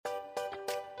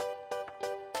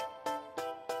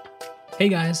Hey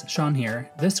guys, Sean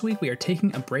here. This week we are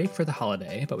taking a break for the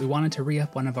holiday, but we wanted to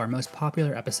re-up one of our most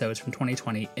popular episodes from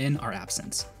 2020 in our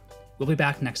absence. We'll be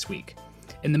back next week.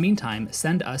 In the meantime,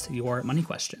 send us your money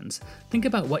questions. Think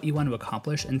about what you want to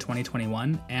accomplish in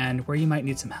 2021 and where you might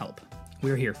need some help.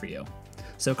 We're here for you.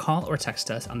 So call or text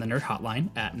us on the Nerd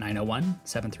Hotline at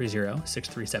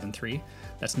 901-730-6373.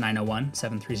 That's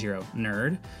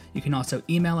 901-730-NERD. You can also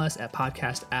email us at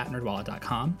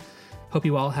podcast@nerdwallet.com. Hope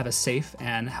you all have a safe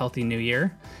and healthy new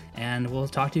year, and we'll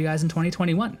talk to you guys in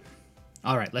 2021.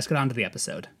 All right, let's get on to the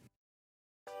episode.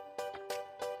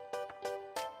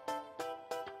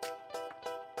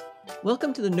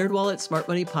 Welcome to the NerdWallet Smart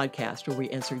Money Podcast, where we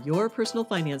answer your personal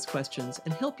finance questions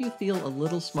and help you feel a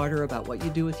little smarter about what you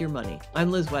do with your money.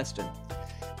 I'm Liz Weston.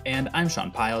 And I'm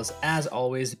Sean Piles. As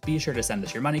always, be sure to send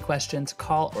us your money questions,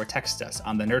 call or text us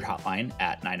on the Nerd Hotline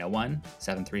at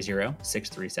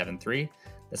 901-730-6373.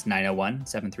 That's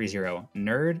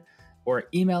 901-730-NERD. Or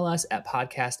email us at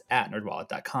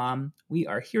podcast@nerdwallet.com. We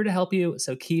are here to help you,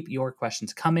 so keep your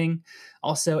questions coming.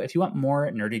 Also, if you want more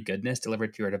nerdy goodness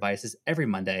delivered to your devices every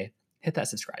Monday, hit that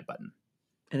subscribe button.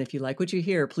 And if you like what you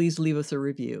hear, please leave us a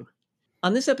review.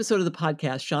 On this episode of the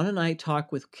podcast, Sean and I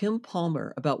talk with Kim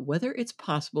Palmer about whether it's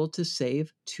possible to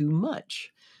save too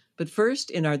much. But first,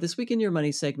 in our This Week in Your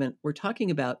Money segment, we're talking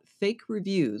about fake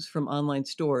reviews from online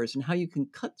stores and how you can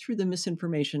cut through the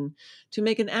misinformation to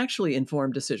make an actually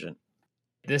informed decision.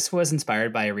 This was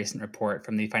inspired by a recent report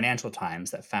from the Financial Times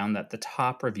that found that the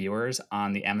top reviewers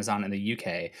on the Amazon in the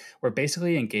UK were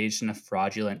basically engaged in a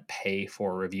fraudulent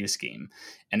pay-for-review scheme,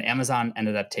 and Amazon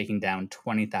ended up taking down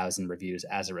 20,000 reviews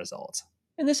as a result.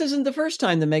 And this isn't the first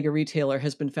time the mega retailer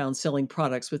has been found selling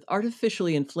products with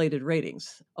artificially inflated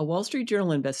ratings. A Wall Street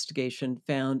Journal investigation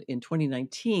found in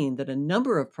 2019 that a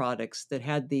number of products that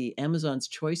had the Amazon's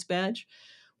Choice badge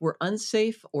were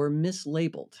unsafe or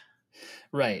mislabeled.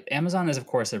 Right. Amazon is, of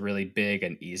course, a really big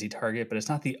and easy target, but it's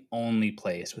not the only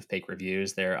place with fake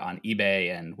reviews. They're on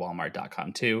eBay and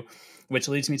Walmart.com too, which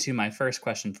leads me to my first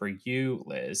question for you,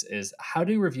 Liz, is how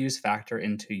do reviews factor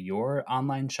into your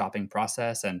online shopping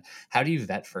process, and how do you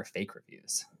vet for fake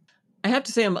reviews? I have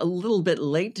to say I'm a little bit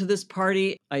late to this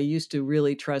party. I used to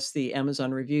really trust the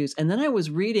Amazon reviews. And then I was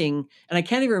reading, and I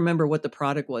can't even remember what the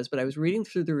product was, but I was reading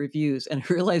through the reviews and I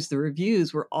realized the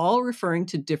reviews were all referring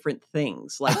to different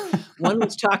things. Like one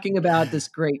was talking about this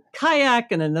great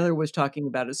kayak, and another was talking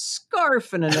about a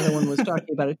scarf, and another one was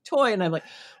talking about a toy. And I'm like,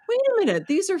 wait a minute,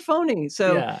 these are phony.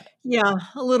 So yeah,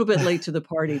 a little bit late to the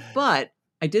party. But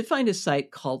I did find a site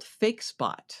called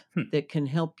FakeSpot that can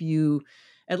help you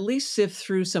at least sift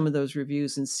through some of those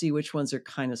reviews and see which ones are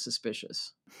kind of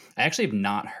suspicious. I actually have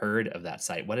not heard of that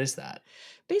site. What is that?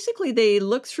 Basically, they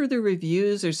look through the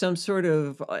reviews. There's some sort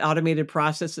of automated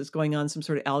process that's going on, some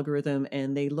sort of algorithm,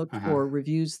 and they look for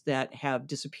reviews that have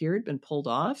disappeared, been pulled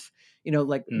off,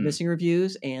 like missing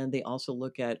reviews. And they also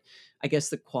look at, I guess,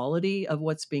 the quality of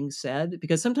what's being said.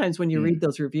 Because sometimes when you read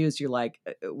those reviews, you're like,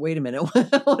 wait a minute,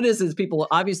 what is this? People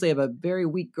obviously have a very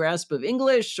weak grasp of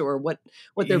English or what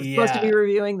they're supposed to be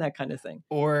reviewing, that kind of thing.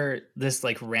 Or this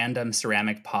like random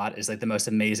ceramic pot is like the most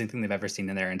amazing thing they've ever seen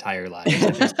in their entire lives.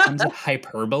 There's tons of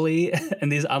hyperbole in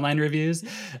these online reviews.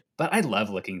 But I love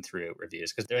looking through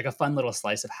reviews because they're like a fun little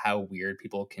slice of how weird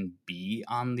people can be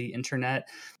on the internet.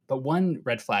 But one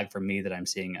red flag for me that I'm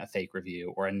seeing a fake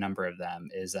review or a number of them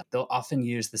is they'll often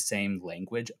use the same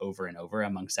language over and over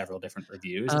among several different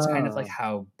reviews. It's kind of like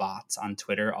how bots on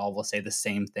Twitter all will say the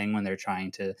same thing when they're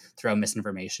trying to throw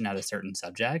misinformation at a certain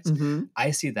subject. I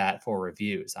see that for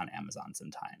reviews on Amazon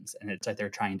sometimes. And it's like they're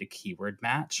trying to keyword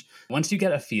match. Once you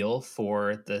get a feel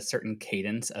for the certain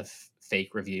cadence of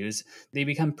fake reviews, they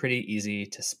become pretty easy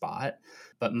to spot.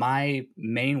 But my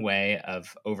main way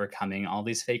of overcoming all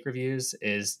these fake reviews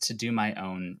is to do my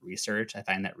own research. I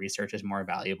find that research is more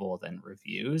valuable than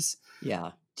reviews.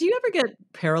 Yeah. Do you ever get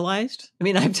paralyzed? I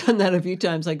mean, I've done that a few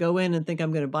times. I go in and think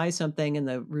I'm going to buy something and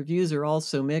the reviews are all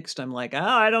so mixed. I'm like,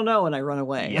 I don't know. And I run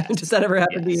away. Yes. Does that ever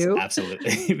happen to you?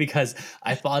 Absolutely. Because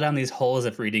I fall down these holes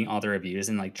of reading all the reviews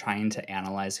and like trying to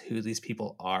analyze who these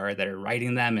people are that are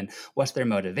writing them and what's their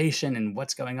motivation and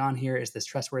what's going on here. Is this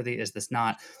trustworthy? Is this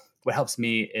not? What helps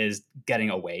me is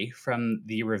getting away from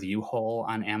the review hole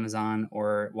on Amazon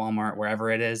or Walmart,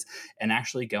 wherever it is, and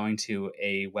actually going to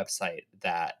a website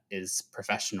that is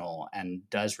professional and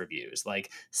does reviews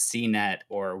like CNET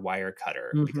or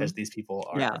Wirecutter, because these people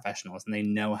are professionals and they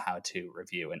know how to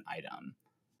review an item.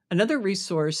 Another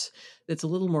resource that's a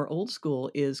little more old school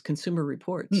is Consumer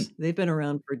Reports. They've been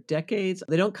around for decades.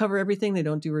 They don't cover everything. They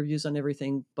don't do reviews on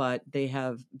everything, but they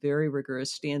have very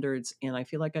rigorous standards, and I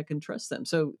feel like I can trust them.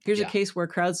 So here's a case where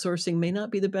crowdsourcing may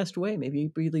not be the best way. Maybe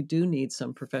you really do need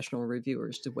some professional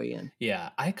reviewers to weigh in.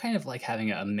 Yeah, I kind of like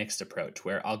having a mixed approach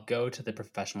where I'll go to the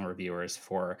professional reviewers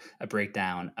for a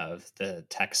breakdown of the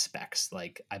tech specs.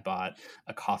 Like I bought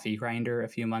a coffee grinder a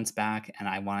few months back and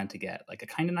I wanted to get like a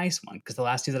kind of nice one because the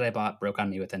last two that I bought broke on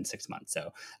me within 6 months.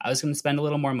 So I was going to spend a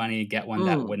little more money, get one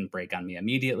that wouldn't break on me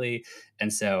immediately.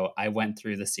 And so I went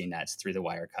through the CNETs, through the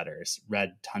Wirecutters,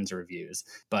 read tons of reviews.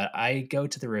 But I go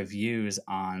to the reviews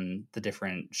on the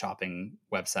different shopping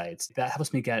websites. That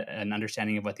helps me get an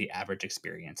understanding of what the average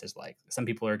experience is like. Some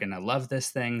people are going to love this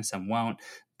thing, some won't,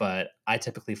 but I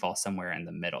typically fall somewhere in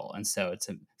the middle. And so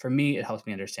for me, it helps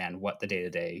me understand what the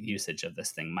day-to-day usage of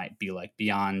this thing might be like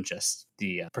beyond just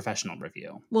the professional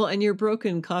review. Well, and your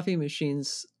broken coffee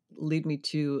machines lead me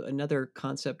to another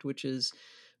concept, which is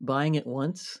buying it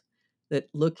once, that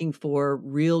looking for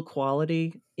real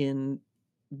quality in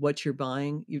what you're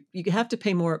buying. You have to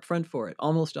pay more upfront for it,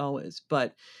 almost always.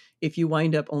 But if you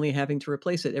wind up only having to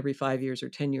replace it every 5 years or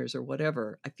 10 years or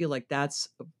whatever, I feel like that's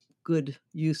a good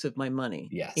use of my money.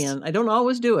 Yes. And I don't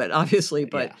always do it, obviously,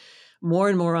 but more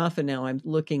and more often now I'm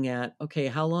looking at, okay,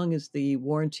 how long is the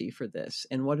warranty for this?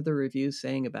 And what are the reviews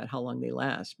saying about how long they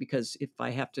last? Because if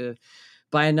I have to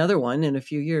buy another one in a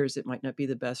few years, it might not be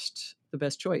the best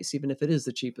choice, even if it is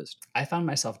the cheapest. I found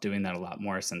myself doing that a lot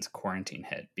more since quarantine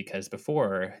hit, because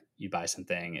before you buy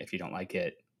something, if you don't like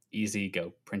it, easy,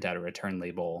 go print out a return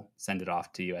label, send it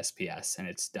off to USPS, and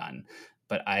it's done.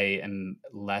 But I am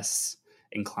less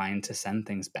inclined to send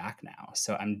things back now.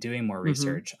 So I'm doing more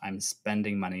research. I'm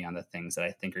spending money on the things that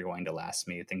I think are going to last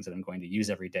me, things that I'm going to use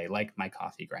every day, like my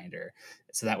coffee grinder.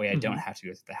 So that way I don't have to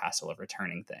go through the hassle of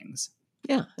returning things.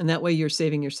 Yeah. And that way you're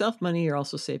saving yourself money. You're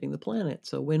also saving the planet.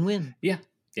 So win-win. Yeah,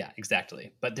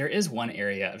 exactly. But there is one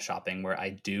area of shopping where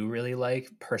I do really like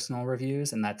personal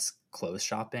reviews, and that's clothes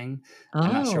shopping.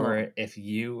 I'm not sure if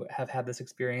you have had this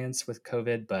experience with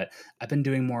COVID, but I've been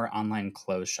doing more online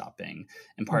clothes shopping,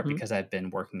 in part because I've been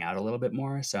working out a little bit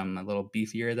more. So I'm a little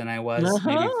beefier than I was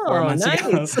maybe 4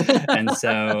 months ago. And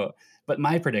so, but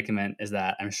my predicament is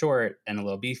that I'm short and a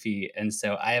little beefy. And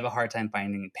so I have a hard time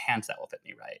finding pants that will fit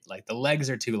me right. Like the legs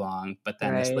are too long, but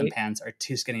then the slim pants are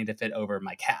too skinny to fit over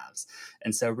my calves.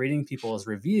 And so reading people's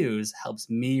reviews helps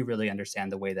me really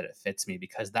understand the way that it fits me,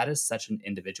 because that is such an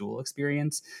individual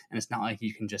experience. And it's not like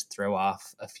you can just throw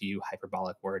off a few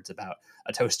hyperbolic words about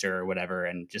a toaster or whatever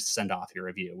and just send off your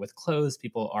review. With clothes,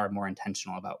 people are more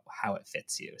intentional about how it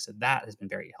fits you. So that has been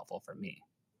very helpful for me.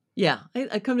 Yeah,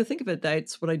 I come to think of it,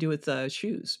 that's what I do with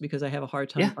shoes, because I have a hard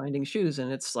time finding shoes, and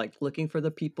it's like looking for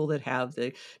the people that have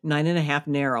the 9.5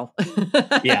 narrow.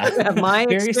 Yeah, have my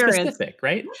very experience. specific,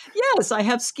 right? Yes, I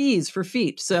have skis for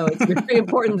feet, so it's very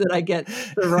important that I get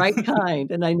the right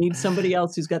kind, and I need somebody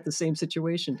else who's got the same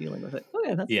situation dealing with it.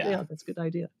 Oh yeah, that's a good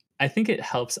idea. I think it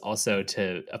helps also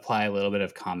to apply a little bit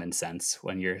of common sense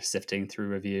when you're sifting through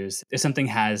reviews. If something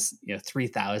has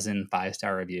 3,000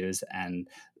 5-star reviews and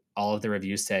all of the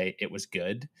reviews say it was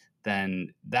good,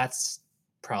 then that's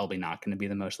probably not going to be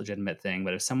the most legitimate thing.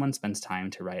 But if someone spends time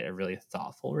to write a really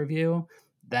thoughtful review,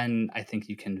 then I think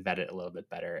you can vet it a little bit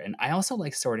better. And I also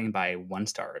like sorting by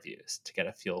 1-star reviews to get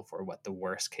a feel for what the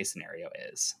worst case scenario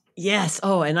is. Yes.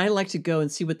 Oh, and I like to go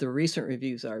and see what the recent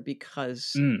reviews are,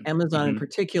 because Amazon in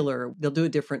particular, they'll do a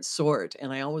different sort.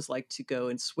 And I always like to go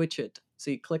and switch it. So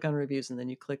you click on reviews and then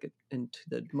you click it into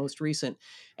the most recent,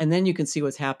 and then you can see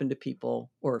what's happened to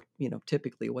people, or,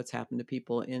 typically what's happened to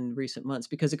people in recent months,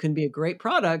 because it can be a great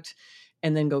product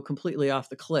and then go completely off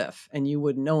the cliff, and you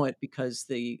wouldn't know it because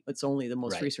it's only the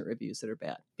most recent reviews that are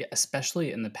bad. Yeah,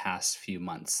 especially in the past few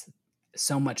months.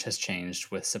 So much has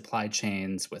changed with supply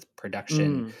chains, with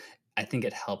production. I think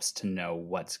it helps to know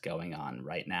what's going on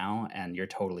right now. And you're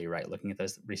totally right. Looking at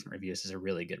those recent reviews is a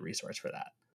really good resource for that.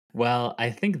 Well,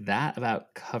 I think that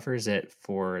about covers it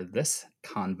for this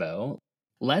convo.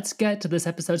 Let's get to this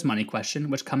episode's money question,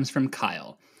 which comes from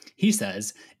Kyle. He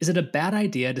says, is it a bad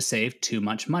idea to save too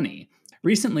much money?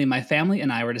 Recently, my family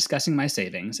and I were discussing my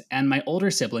savings, and my older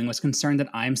sibling was concerned that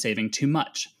I'm saving too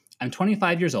much. I'm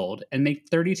 25 years old and make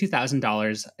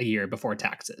 $32,000 a year before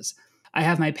taxes. I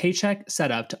have my paycheck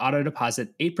set up to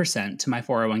auto-deposit 8% to my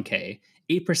 401k,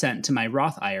 8% to my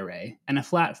Roth IRA, and a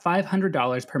flat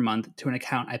 $500 per month to an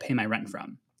account I pay my rent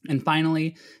from. And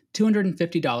finally,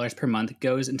 $250 per month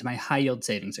goes into my high-yield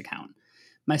savings account.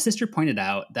 My sister pointed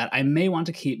out that I may want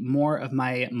to keep more of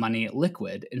my money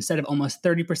liquid instead of almost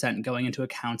 30% going into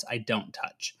accounts I don't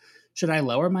touch. Should I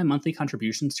lower my monthly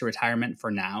contributions to retirement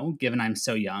for now, given I'm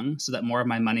so young, so that more of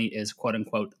my money is quote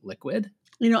unquote liquid?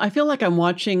 I feel like I'm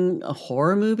watching a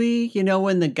horror movie,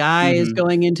 when the guy is Hmm.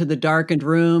 going into the darkened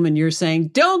room and you're saying,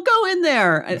 don't go in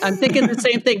there. I'm thinking the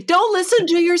same thing. Don't listen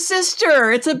to your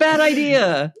sister. It's a bad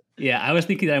idea. Yeah, I was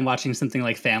thinking that I'm watching something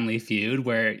like Family Feud,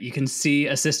 where you can see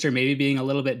a sister maybe being a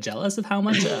little bit jealous of how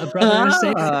much a brother is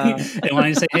saving Ah. and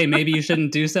wanting to say, hey, maybe you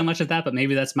shouldn't do so much of that, but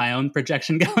maybe that's my own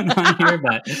projection going on here.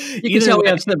 But You can tell we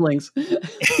have siblings.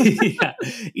 yeah,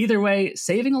 either way,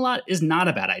 saving a lot is not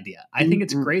a bad idea. I think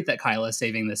it's Mm-mm. great that Kyle is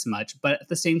saving this much, but at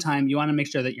the same time, you want to make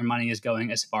sure that your money is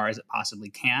going as far as it possibly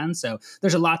can. So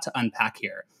there's a lot to unpack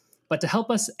here. But to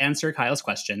help us answer Kyle's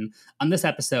question, on this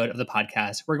episode of the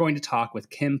podcast, we're going to talk with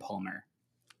Kim Palmer.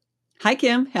 Hi,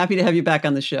 Kim. Happy to have you back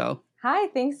on the show. Hi,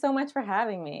 thanks so much for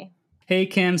having me. Hey,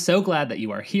 Kim, so glad that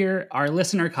you are here. Our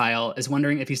listener, Kyle, is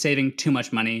wondering if he's saving too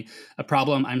much money, a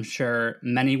problem I'm sure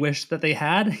many wish that they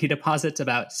had. He deposits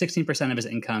about 16% of his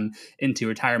income into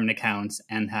retirement accounts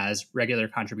and has regular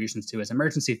contributions to his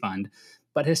emergency fund.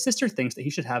 But his sister thinks that he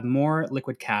should have more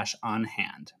liquid cash on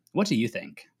hand. What do you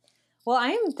think? Well, I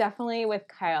am definitely with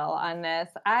Kyle on this.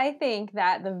 I think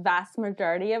that the vast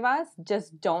majority of us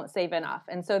just don't save enough.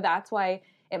 And so that's why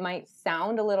it might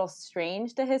sound a little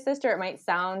strange to his sister. It might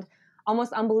sound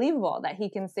almost unbelievable that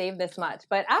he can save this much.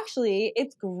 But actually,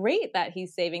 it's great that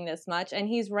he's saving this much and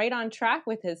he's right on track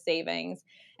with his savings.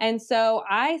 And so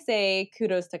I say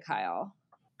kudos to Kyle.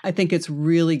 I think it's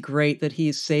really great that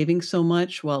he's saving so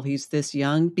much while he's this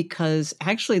young, because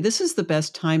actually this is the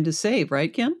best time to save,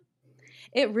 right, Kim?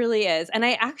 It really is. And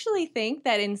I actually think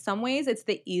that in some ways it's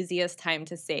the easiest time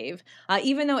to save.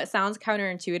 Even though it sounds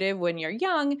counterintuitive when you're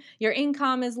young, your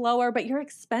income is lower, but your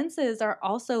expenses are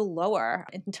also lower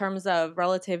in terms of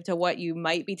relative to what you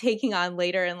might be taking on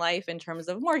later in life in terms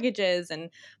of mortgages and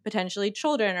potentially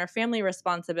children or family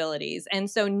responsibilities. And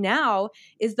so now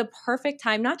is the perfect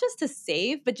time, not just to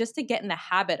save, but just to get in the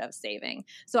habit of saving.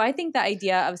 So I think the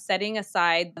idea of setting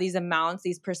aside these amounts,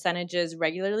 these percentages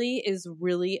regularly is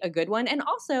really a good one. And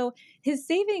also his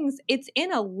savings, it's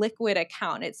in a liquid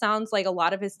account. It sounds like a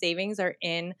lot of his savings are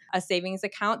in a savings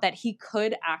account that he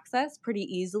could access pretty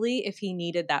easily if he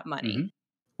needed that money. Mm-hmm.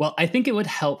 Well, I think it would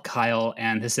help Kyle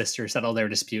and his sister settle their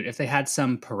dispute if they had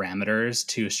some parameters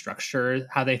to structure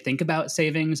how they think about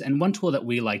savings. And one tool that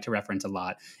we like to reference a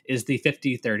lot is the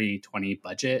 50-30-20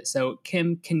 budget. So,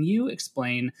 Kim, can you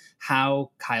explain how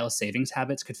Kyle's savings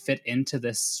habits could fit into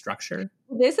this structure?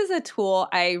 This is a tool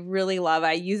I really love.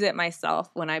 I use it myself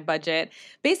when I budget.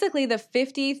 Basically, the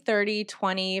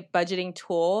 50-30-20 budgeting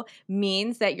tool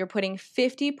means that you're putting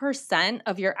 50%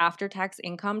 of your after-tax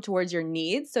income towards your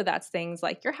needs. So that's things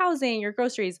like your housing, your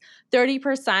groceries.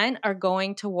 30% are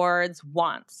going towards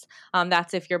wants.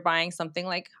 That's if you're buying something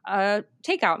like a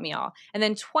takeout meal. And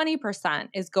then 20%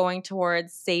 is going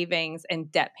towards savings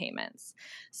and debt payments.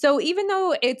 So even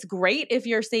though it's great if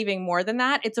you're saving more than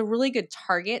that, it's a really good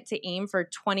target to aim for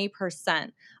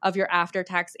 20% of your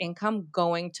after-tax income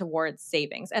going towards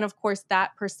savings. And of course,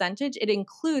 that percentage, it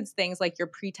includes things like your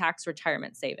pre-tax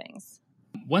retirement savings.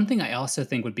 One thing I also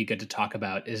think would be good to talk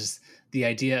about is the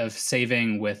idea of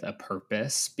saving with a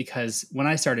purpose, because when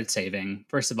I started saving,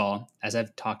 first of all, as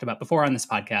I've talked about before on this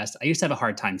podcast, I used to have a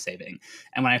hard time saving.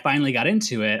 And when I finally got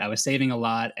into it, I was saving a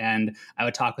lot and I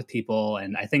would talk with people.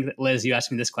 And I think that, Liz, you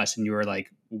asked me this question. You were like,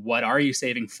 what are you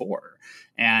saving for?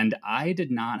 And I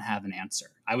did not have an answer.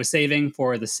 I was saving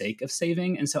for the sake of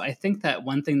saving. And so I think that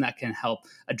one thing that can help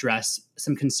address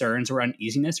some concerns or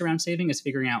uneasiness around saving is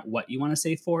figuring out what you want to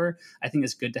save for. I think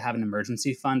it's good to have an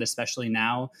emergency fund, especially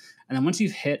now. And then once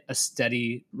you've hit a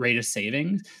steady rate of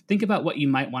savings, think about what you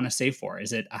might want to save for.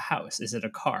 Is it a house? Is it a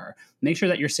car? Make sure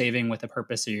that you're saving with a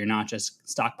purpose so you're not just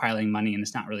stockpiling money and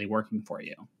it's not really working for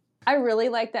you. I really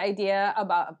like the idea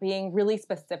about being really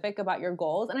specific about your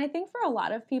goals. And I think for a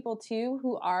lot of people too,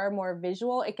 who are more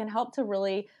visual, it can help to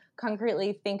really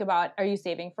concretely think about, are you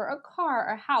saving for a car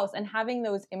or a house, and having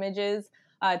those images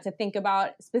to think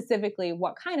about specifically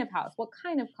what kind of house, what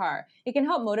kind of car. It can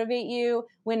help motivate you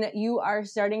when you are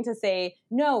starting to say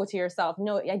no to yourself.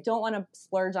 No, I don't want to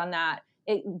splurge on that.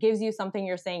 It gives you something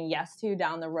you're saying yes to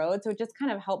down the road. So it just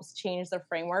kind of helps change the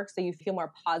framework so you feel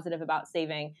more positive about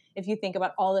saving if you think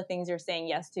about all the things you're saying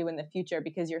yes to in the future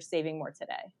because you're saving more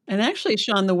today. And actually,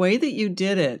 Sean, the way that you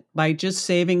did it by just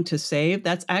saving to save,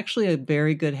 that's actually a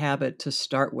very good habit to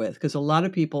start with, because a lot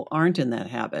of people aren't in that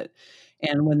habit.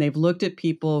 And when they've looked at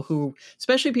people who,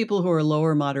 especially people who are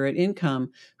lower moderate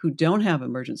income, who don't have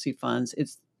emergency funds,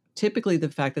 it's typically the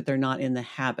fact that they're not in the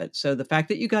habit. So the fact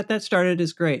that you got that started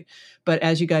is great. But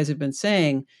as you guys have been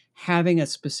saying, having a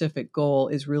specific goal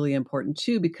is really important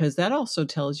too, because that also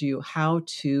tells you how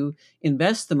to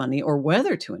invest the money or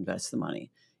whether to invest the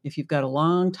money. If you've got a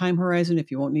long time horizon,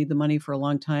 if you won't need the money for a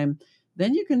long time,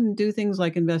 then you can do things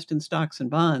like invest in stocks and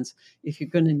bonds. If you're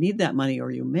going to need that money,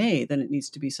 or you may, then it needs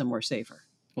to be somewhere safer.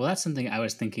 Well, that's something I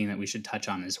was thinking that we should touch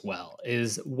on as well,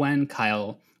 is when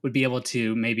Kyle would be able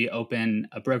to maybe open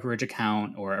a brokerage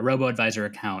account or a robo-advisor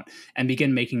account and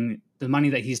begin making the money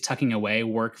that he's tucking away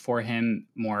work for him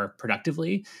more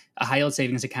productively. A high yield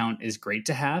savings account is great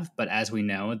to have, but as we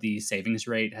know, the savings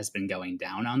rate has been going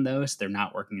down on those. They're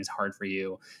not working as hard for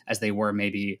you as they were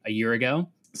maybe a year ago.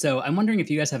 So I'm wondering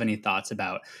if you guys have any thoughts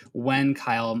about when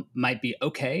Kyle might be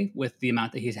okay with the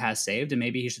amount that he has saved, and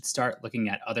maybe he should start looking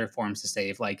at other forms to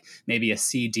save, like maybe a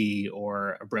CD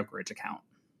or a brokerage account.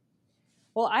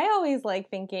 Well, I always like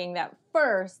thinking that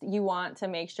first you want to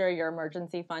make sure your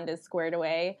emergency fund is squared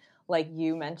away, like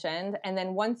you mentioned. And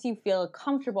then once you feel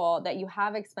comfortable that you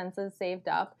have expenses saved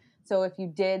up, so if you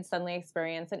did suddenly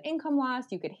experience an income loss,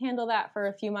 you could handle that for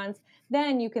a few months.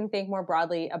 Then you can think more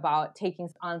broadly about taking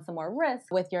on some more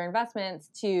risk with your investments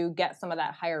to get some of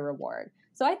that higher reward.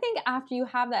 So I think after you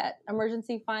have that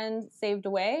emergency fund saved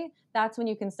away, that's when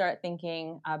you can start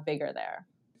thinking bigger there.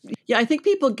 Yeah, I think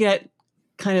people get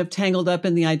kind of tangled up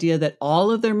in the idea that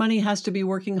all of their money has to be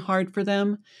working hard for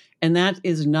them. And that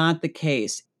is not the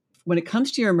case. When it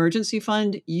comes to your emergency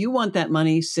fund, you want that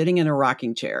money sitting in a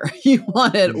rocking chair. You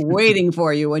want it waiting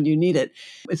for you when you need it.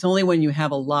 It's only when you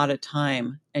have a lot of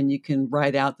time and you can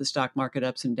ride out the stock market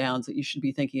ups and downs that you should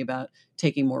be thinking about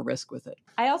taking more risk with it.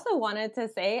 I also wanted to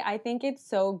say, I think it's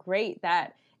so great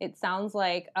that it sounds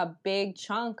like a big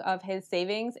chunk of his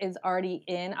savings is already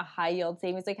in a high yield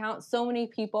savings account. So many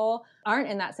people aren't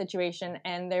in that situation,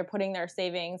 and they're putting their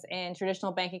savings in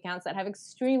traditional bank accounts that have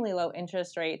extremely low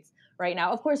interest rates right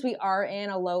now. Of course, we are in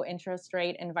a low interest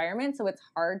rate environment, so it's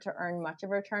hard to earn much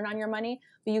of a return on your money,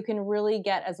 but you can really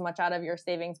get as much out of your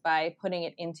savings by putting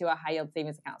it into a high yield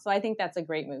savings account. So I think that's a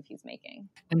great move he's making.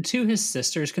 And to his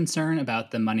sister's concern about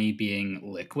the money being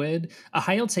liquid, a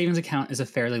high yield savings account is a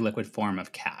fairly liquid form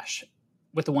of cash.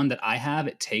 With the one that I have,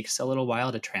 it takes a little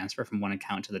while to transfer from one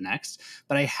account to the next,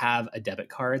 but I have a debit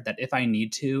card that if I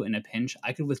need to in a pinch,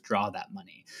 I could withdraw that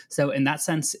money. So in that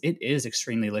sense, it is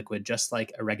extremely liquid, just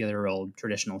like a regular old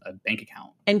traditional bank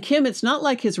account. And Kim, it's not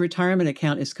like his retirement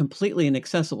account is completely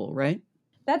inaccessible, right?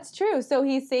 That's true. So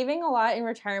he's saving a lot in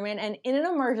retirement, and in an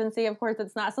emergency, of course,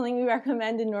 it's not something we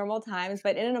recommend in normal times,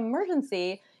 but in an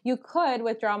emergency, you could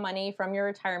withdraw money from your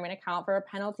retirement account for a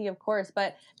penalty, of course,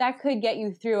 but that could get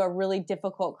you through a really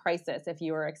difficult crisis if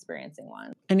you were experiencing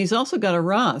one. And he's also got a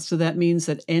Roth, so that means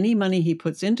that any money he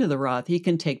puts into the Roth, he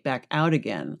can take back out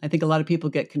again. I think a lot of people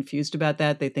get confused about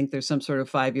that. They think there's some sort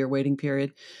of 5-year waiting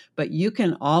period, but you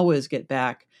can always get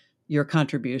back your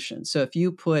contribution. So if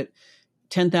you put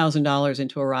 $10,000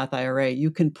 into a Roth IRA,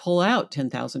 you can pull out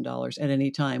 $10,000 at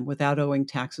any time without owing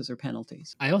taxes or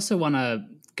penalties. I also want to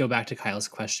go back to Kyle's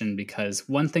question, because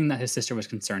one thing that his sister was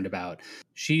concerned about,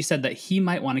 she said that he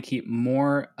might want to keep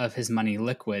more of his money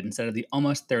liquid instead of the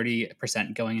almost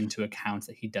 30% going into accounts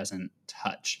that he doesn't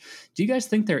touch. Do you guys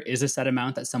think there is a set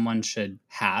amount that someone should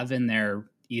have in their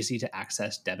easy to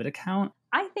access debit account?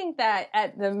 I think that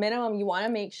at the minimum, you want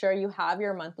to make sure you have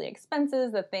your monthly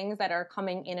expenses, the things that are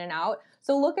coming in and out.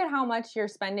 So look at how much you're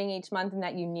spending each month and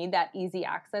that you need that easy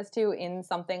access to in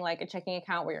something like a checking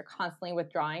account where you're constantly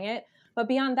withdrawing it. But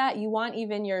beyond that, you want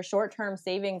even your short-term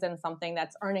savings in something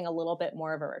that's earning a little bit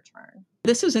more of a return.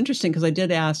 This is interesting because I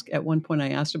did ask, at one point I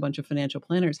asked a bunch of financial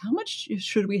planners, how much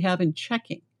should we have in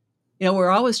checking? You know, we're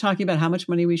always talking about how much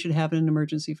money we should have in an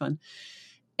emergency fund.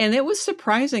 And it was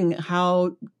surprising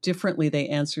how differently they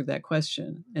answered that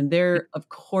question. And they're, of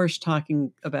course,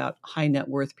 talking about high net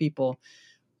worth people.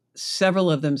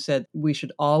 Several of them said we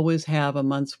should always have a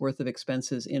month's worth of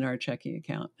expenses in our checking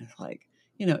account. It's like,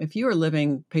 you know, if you are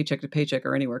living paycheck to paycheck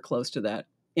or anywhere close to that,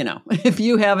 you know, if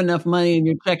you have enough money in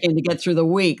your checking to get through the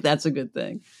week, that's a good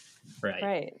thing.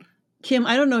 Right. Kim,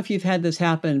 I don't know if you've had this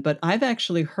happen, but I've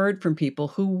actually heard from people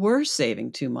who were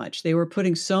saving too much. They were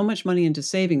putting so much money into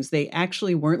savings, they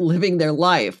actually weren't living their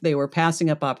life. They were passing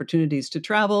up opportunities to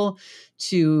travel,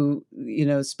 to, you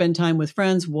know, spend time with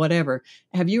friends, whatever.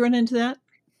 Have you run into that?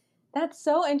 That's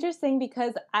so interesting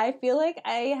because I feel like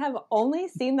I have only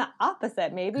seen the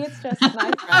opposite. Maybe it's just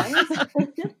my friends.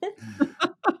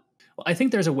 Well, I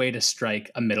think there's a way to strike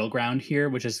a middle ground here,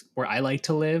 which is where I like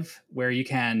to live, where you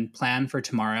can plan for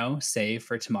tomorrow, save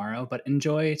for tomorrow, but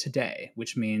enjoy today,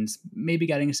 which means maybe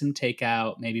getting some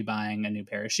takeout, maybe buying a new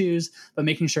pair of shoes, but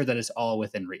making sure that it's all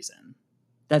within reason.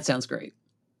 That sounds great.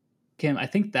 Kim, I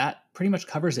think that pretty much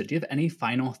covers it. Do you have any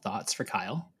final thoughts for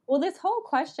Kyle? Well, this whole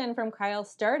question from Kyle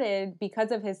started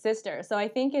because of his sister. So I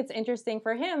think it's interesting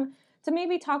for him to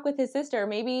maybe talk with his sister.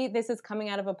 Maybe this is coming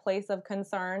out of a place of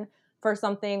concern for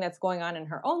something that's going on in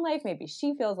her own life. Maybe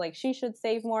she feels like she should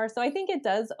save more. So I think it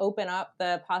does open up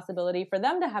the possibility for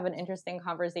them to have an interesting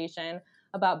conversation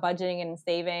about budgeting and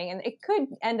saving. And it could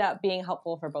end up being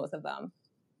helpful for both of them.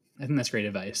 I think that's great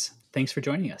advice. Thanks for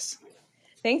joining us.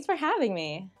 Thanks for having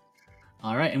me.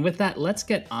 All right, and with that, let's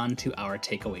get on to our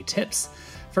takeaway tips.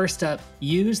 First up,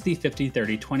 use the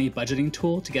 50-30-20 budgeting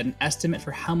tool to get an estimate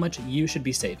for how much you should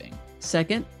be saving.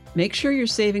 Second, make sure your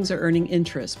savings are earning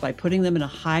interest by putting them in a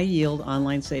high-yield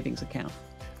online savings account.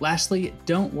 Lastly,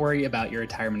 don't worry about your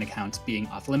retirement accounts being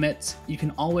off limits. You can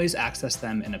always access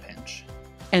them in a pinch.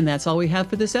 And that's all we have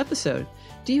for this episode.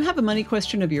 Do you have a money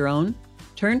question of your own?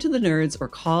 Turn to the Nerds or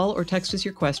call or text us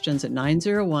your questions at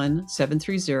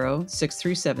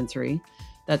 901-730-6373.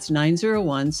 That's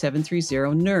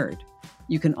 901-730-NERD.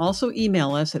 You can also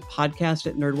email us at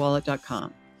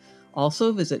podcast@nerdwallet.com.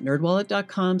 Also visit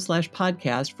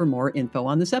nerdwallet.com/podcast for more info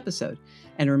on this episode.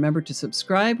 And remember to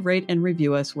subscribe, rate, and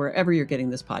review us wherever you're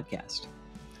getting this podcast.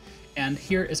 And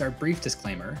here is our brief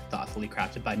disclaimer, thoughtfully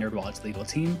crafted by NerdWallet's legal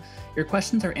team. Your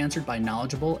questions are answered by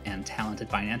knowledgeable and talented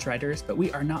finance writers, but we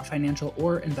are not financial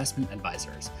or investment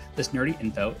advisors. This nerdy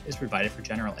info is provided for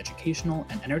general educational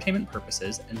and entertainment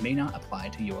purposes and may not apply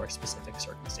to your specific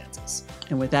circumstances.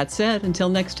 And with that said, until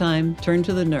next time, turn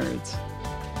to the nerds.